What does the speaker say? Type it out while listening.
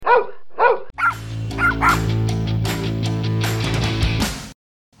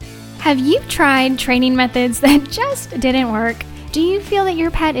Have you tried training methods that just didn't work? Do you feel that your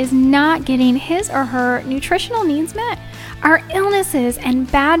pet is not getting his or her nutritional needs met? Are illnesses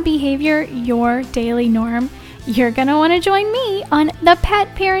and bad behavior your daily norm? You're going to want to join me on the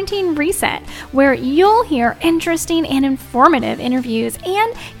Pet Parenting Reset, where you'll hear interesting and informative interviews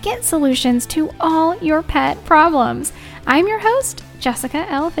and get solutions to all your pet problems. I'm your host, Jessica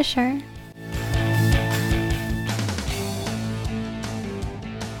L. Fisher.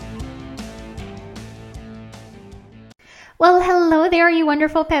 Well, hello there, you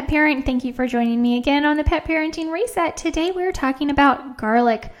wonderful pet parent. Thank you for joining me again on the Pet Parenting Reset. Today we're talking about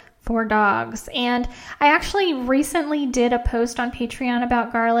garlic for dogs. And I actually recently did a post on Patreon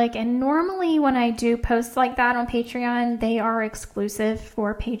about garlic. And normally when I do posts like that on Patreon, they are exclusive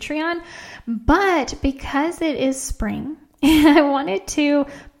for Patreon. But because it is spring, I wanted to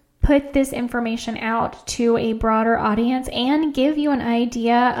put this information out to a broader audience and give you an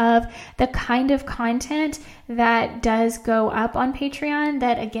idea of the kind of content that does go up on Patreon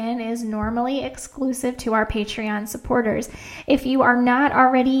that, again, is normally exclusive to our Patreon supporters. If you are not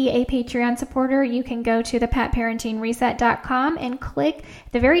already a Patreon supporter, you can go to thepetparentingreset.com and click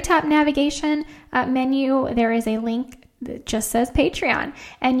the very top navigation menu. There is a link that just says Patreon,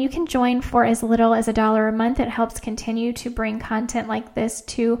 and you can join for as little as $1 a month. It helps continue to bring content like this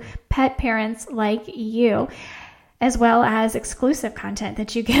to pet parents like you, as well as exclusive content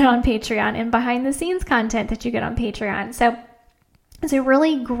that you get on Patreon and behind the scenes content that you get on Patreon. So it's a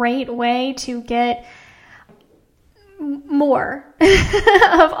really great way to get more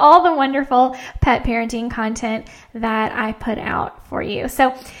of all the wonderful pet parenting content that I put out for you.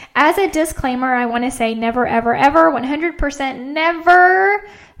 So as a disclaimer, I want to say never, ever, ever, 100% never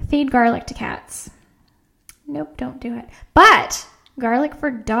feed garlic to cats. Nope, don't do it. But garlic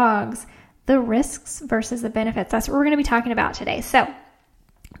for dogs, the risks versus the benefits. That's what we're going to be talking about today. So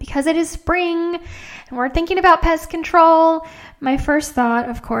because it is spring and we're thinking about pest control, my first thought,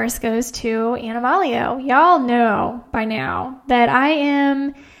 of course, goes to Animalio. Y'all know by now that I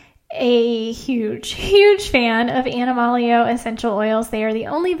am a huge, huge fan of Animalio essential oils. They are the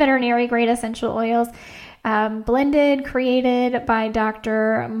only veterinary grade essential oils blended, created by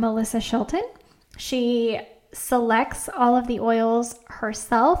Dr. Melissa Shelton. She selects all of the oils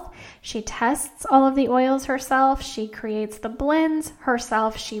herself. She tests all of the oils herself. She creates the blends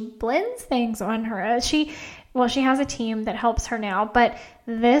herself. She blends things on her. She has a team that helps her now, but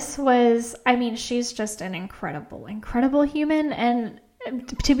this was, she's just an incredible, incredible human and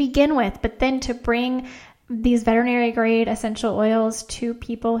to begin with, but then to bring these veterinary grade essential oils to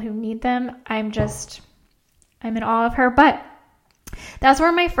people who need them, I'm in awe of her. But that's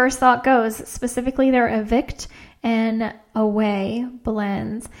where my first thought goes, specifically their Evict and Away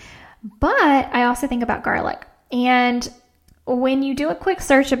blends. But I also think about garlic. And when you do a quick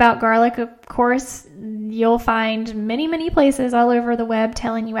search about garlic, of course, you'll find many, many places all over the web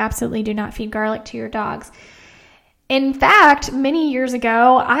telling you absolutely do not feed garlic to your dogs. In fact, many years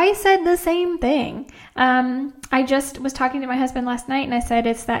ago, I said the same thing. I just was talking to my husband last night and I said,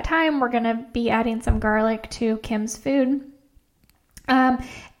 it's that time. We're going to be adding some garlic to Kim's food.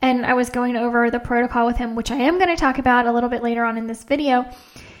 And I was going over the protocol with him, which I am going to talk about a little bit later on in this video.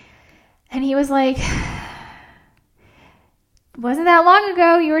 And he was like, wasn't that long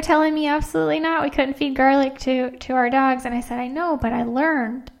ago you were telling me absolutely not, we couldn't feed garlic to our dogs. And I said, I know, but I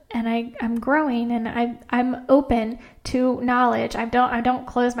learned and I'm growing and I'm open to knowledge. I don't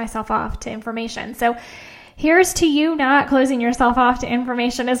close myself off to information. So here's to you not closing yourself off to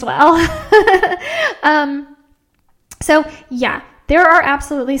information as well. So yeah, there are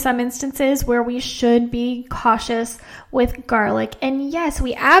absolutely some instances where we should be cautious with garlic. And yes,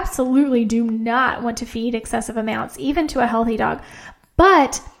 we absolutely do not want to feed excessive amounts, even to a healthy dog.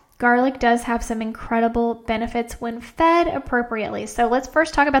 But garlic does have some incredible benefits when fed appropriately. So let's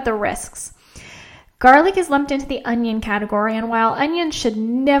first talk about the risks. Garlic is lumped into the onion category, and while onions should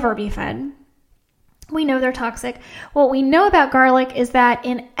never be fed, we know they're toxic. What we know about garlic is that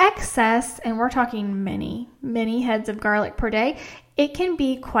in excess, and we're talking many, many heads of garlic per day, it can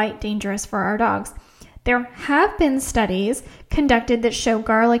be quite dangerous for our dogs. There have been studies conducted that show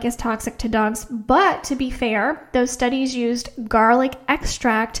garlic is toxic to dogs, but to be fair, those studies used garlic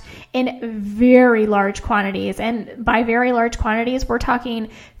extract in very large quantities. And by very large quantities, we're talking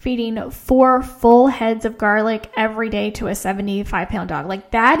feeding 4 full heads of garlic every day to a 75-pound dog.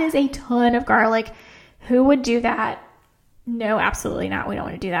 Like, that is a ton of garlic. Who would do that? No, absolutely not. We don't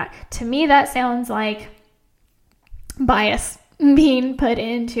want to do that. To me, that sounds like bias being put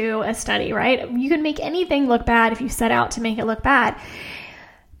into a study, right? You can make anything look bad if you set out to make it look bad.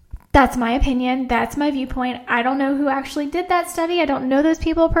 That's my opinion. That's my viewpoint. I don't know who actually did that study. I don't know those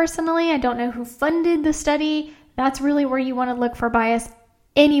people personally. I don't know who funded the study. That's really where you want to look for bias.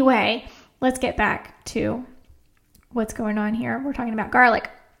 Anyway, let's get back to what's going on here. We're talking about garlic.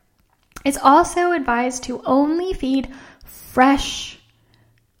 It's also advised to only feed fresh,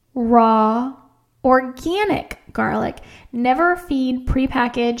 raw, organic garlic. Never feed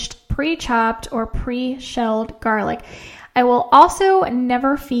prepackaged, pre-chopped, or pre-shelled garlic. I will also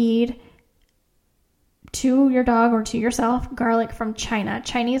never feed to your dog or to yourself garlic from China.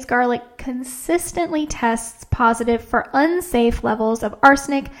 Chinese garlic consistently tests positive for unsafe levels of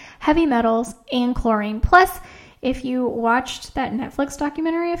arsenic, heavy metals, and chlorine. Plus, if you watched that Netflix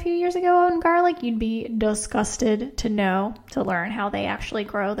documentary a few years ago on garlic, you'd be disgusted to learn how they actually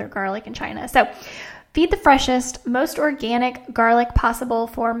grow their garlic in China. So feed the freshest, most organic garlic possible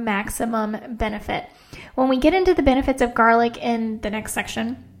for maximum benefit. When we get into the benefits of garlic in the next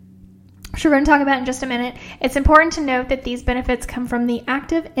section, which we're going to talk about in just a minute, it's important to note that these benefits come from the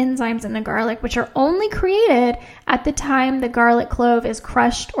active enzymes in the garlic, which are only created at the time the garlic clove is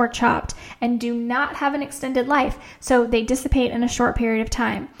crushed or chopped and do not have an extended life, so they dissipate in a short period of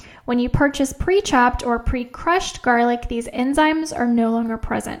time. When you purchase pre-chopped or pre-crushed garlic, these enzymes are no longer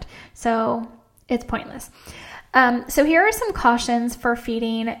present, so it's pointless. So here are some cautions for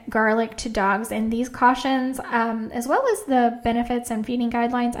feeding garlic to dogs, and these cautions, as well as the benefits and feeding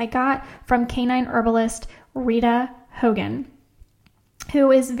guidelines, I got from canine herbalist Rita Hogan,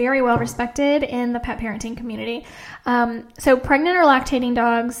 who is very well respected in the pet parenting community. So pregnant or lactating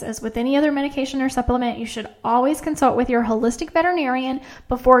dogs, as with any other medication or supplement, you should always consult with your holistic veterinarian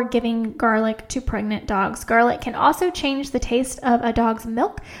before giving garlic to pregnant dogs. Garlic can also change the taste of a dog's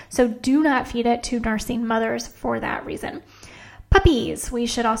milk, so do not feed it to nursing mothers for that reason. Puppies, we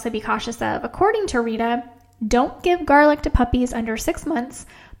should also be cautious of. According to Rita, don't give garlic to puppies under 6 months.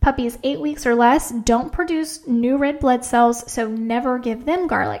 Puppies 8 weeks or less don't produce new red blood cells, so never give them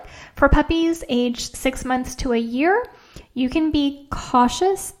garlic. For puppies aged 6 months to a year, you can be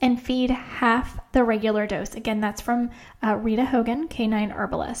cautious and feed half the regular dose. Again, that's from Rita Hogan, canine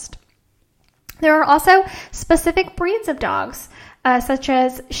herbalist. There are also specific breeds of dogs, such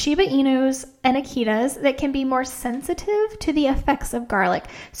as Shiba Inus and Akitas, that can be more sensitive to the effects of garlic.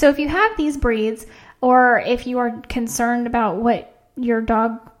 So if you have these breeds, or if you are concerned about what your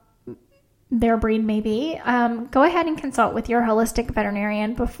dog, their breed may be, go ahead and consult with your holistic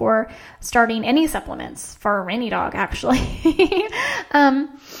veterinarian before starting any supplements for any dog, actually.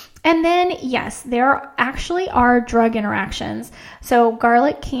 And then, yes, there actually are drug interactions. So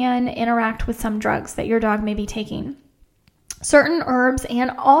garlic can interact with some drugs that your dog may be taking. Certain herbs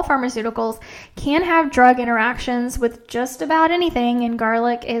and all pharmaceuticals can have drug interactions with just about anything, and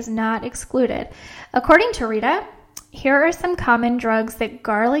garlic is not excluded. According to Rita, here are some common drugs that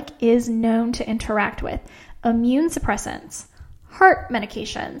garlic is known to interact with: immune suppressants, heart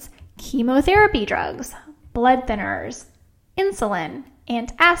medications, chemotherapy drugs, blood thinners, insulin,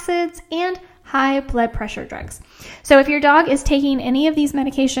 antacids, and high blood pressure drugs. So if your dog is taking any of these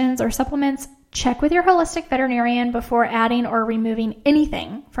medications or supplements, check with your holistic veterinarian before adding or removing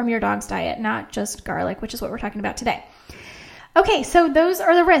anything from your dog's diet, not just garlic, which is what we're talking about today. Okay, so those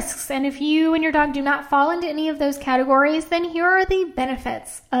are the risks, and if you and your dog do not fall into any of those categories, then here are the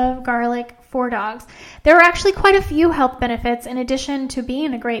benefits of garlic for dogs. There are actually quite a few health benefits in addition to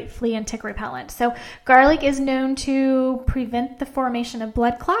being a great flea and tick repellent. So garlic is known to prevent the formation of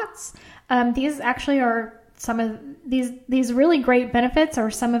blood clots. These actually are some of these really great benefits are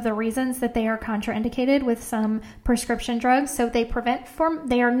some of the reasons that they are contraindicated with some prescription drugs. So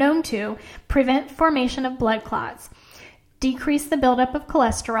they are known to prevent formation of blood clots, decrease the buildup of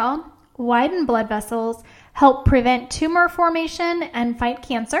cholesterol, widen blood vessels, help prevent tumor formation and fight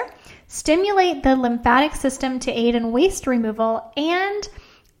cancer, stimulate the lymphatic system to aid in waste removal, and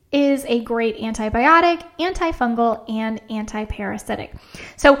is a great antibiotic, antifungal, and antiparasitic.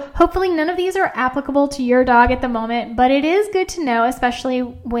 So hopefully none of these are applicable to your dog at the moment, but it is good to know, especially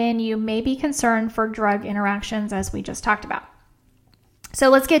when you may be concerned for drug interactions, as we just talked about. So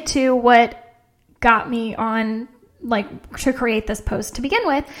let's get to what got me on to create this post to begin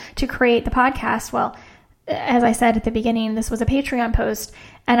with, to create the podcast. Well, as I said at the beginning, this was a Patreon post,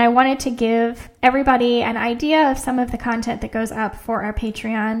 and I wanted to give everybody an idea of some of the content that goes up for our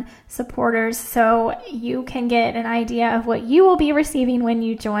Patreon supporters, so you can get an idea of what you will be receiving when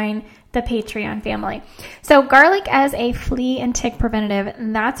you join the Patreon family. So garlic as a flea and tick preventative,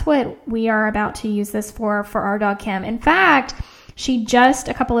 and that's what we are about to use this for our dog Kim. In fact, she just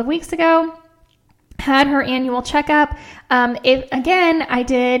a couple of weeks ago had her annual checkup. I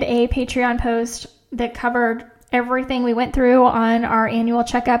did a Patreon post that covered everything we went through on our annual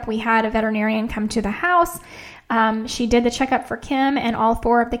checkup. We had a veterinarian come to the house. She did the checkup for Kim and all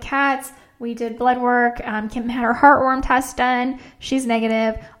 4 of the cats. We did blood work. Kim had her heartworm test done. She's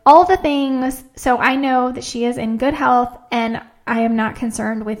negative. All the things. So I know that she is in good health, and I am not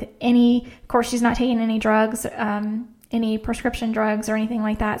concerned with any, of course, she's not taking any drugs, any prescription drugs or anything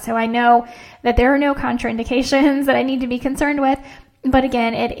like that. So I know that there are no contraindications that I need to be concerned with. But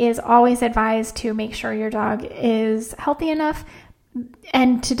again, it is always advised to make sure your dog is healthy enough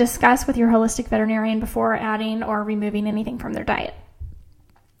and to discuss with your holistic veterinarian before adding or removing anything from their diet.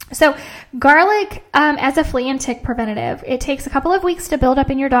 So garlic, as a flea and tick preventative, it takes a couple of weeks to build up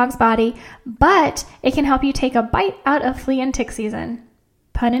in your dog's body, but it can help you take a bite out of flea and tick season.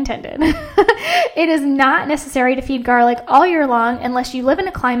 Pun intended. It is not necessary to feed garlic all year long unless you live in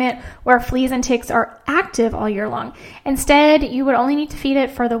a climate where fleas and ticks are active all year long. Instead, you would only need to feed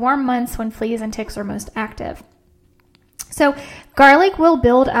it for the warm months when fleas and ticks are most active. So garlic will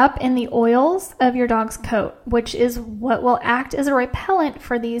build up in the oils of your dog's coat, which is what will act as a repellent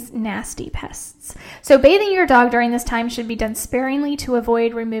for these nasty pests. So bathing your dog during this time should be done sparingly to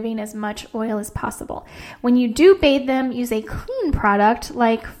avoid removing as much oil as possible. When you do bathe them, use a clean product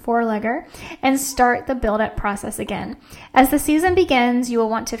like 4-Legger and start the buildup process again. As the season begins, you will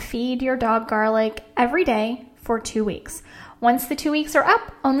want to feed your dog garlic every day for 2 weeks. Once the 2 weeks are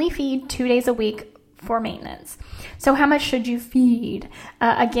up, only feed 2 days a week for maintenance. So how much should you feed?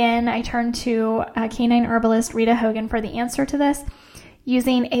 Again, I turn to canine herbalist Rita Hogan for the answer to this.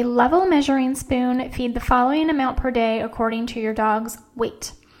 Using a level measuring spoon, feed the following amount per day according to your dog's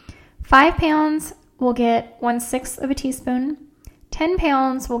weight. 5 pounds will get 1/6 of a teaspoon. 10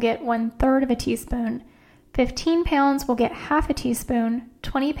 pounds will get 1/3 of a teaspoon. 15 pounds will get half a teaspoon.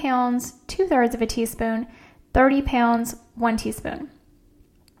 20 pounds, 2/3 of a teaspoon. 30 pounds, 1 teaspoon.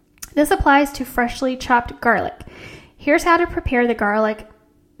 This applies to freshly chopped garlic. Here's how to prepare the garlic.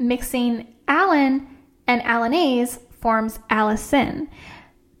 Mixing allicin and allinase forms allicin,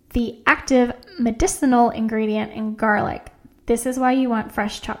 the active medicinal ingredient in garlic. This is why you want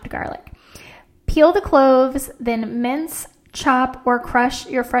fresh chopped garlic. Peel the cloves, then mince, chop, or crush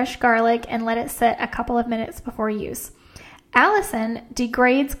your fresh garlic and let it sit a couple of minutes before use. Allicin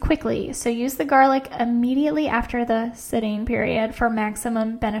degrades quickly, so use the garlic immediately after the sitting period for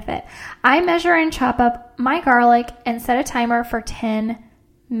maximum benefit. I measure and chop up my garlic and set a timer for 10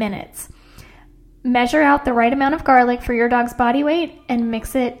 minutes. Measure out the right amount of garlic for your dog's body weight and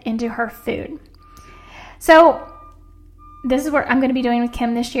mix it into her food. So this is what I'm going to be doing with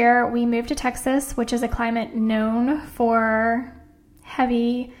Kim this year. We moved to Texas, which is a climate known for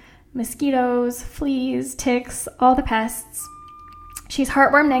heavy mosquitoes, fleas, ticks, all the pests. She's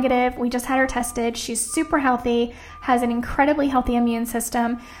heartworm negative. We just had her tested. She's super healthy, has an incredibly healthy immune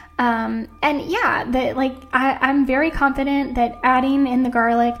system. I'm very confident that adding in the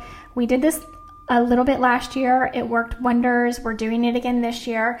garlic, we did this a little bit last year. It worked wonders. We're doing it again this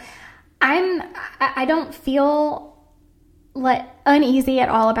year. I don't feel uneasy at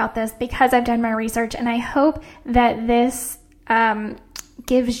all about this because I've done my research, and I hope that this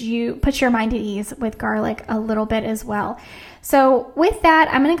puts your mind at ease with garlic a little bit as well. So with that,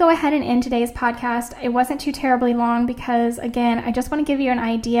 I'm going to go ahead and end today's podcast. It wasn't too terribly long because, again, I just want to give you an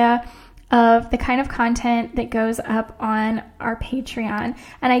idea of the kind of content that goes up on our Patreon.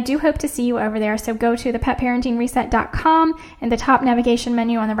 And I do hope to see you over there. So go to thepetparentingreset.com. In the top navigation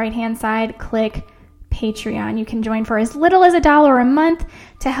menu on the right-hand side, click Patreon. You can join for as little as $1 a month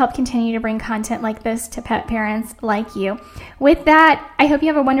to help continue to bring content like this to pet parents like you. With that, I hope you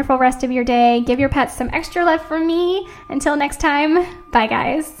have a wonderful rest of your day. Give your pets some extra love from me. Until next time, bye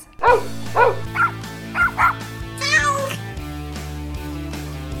guys.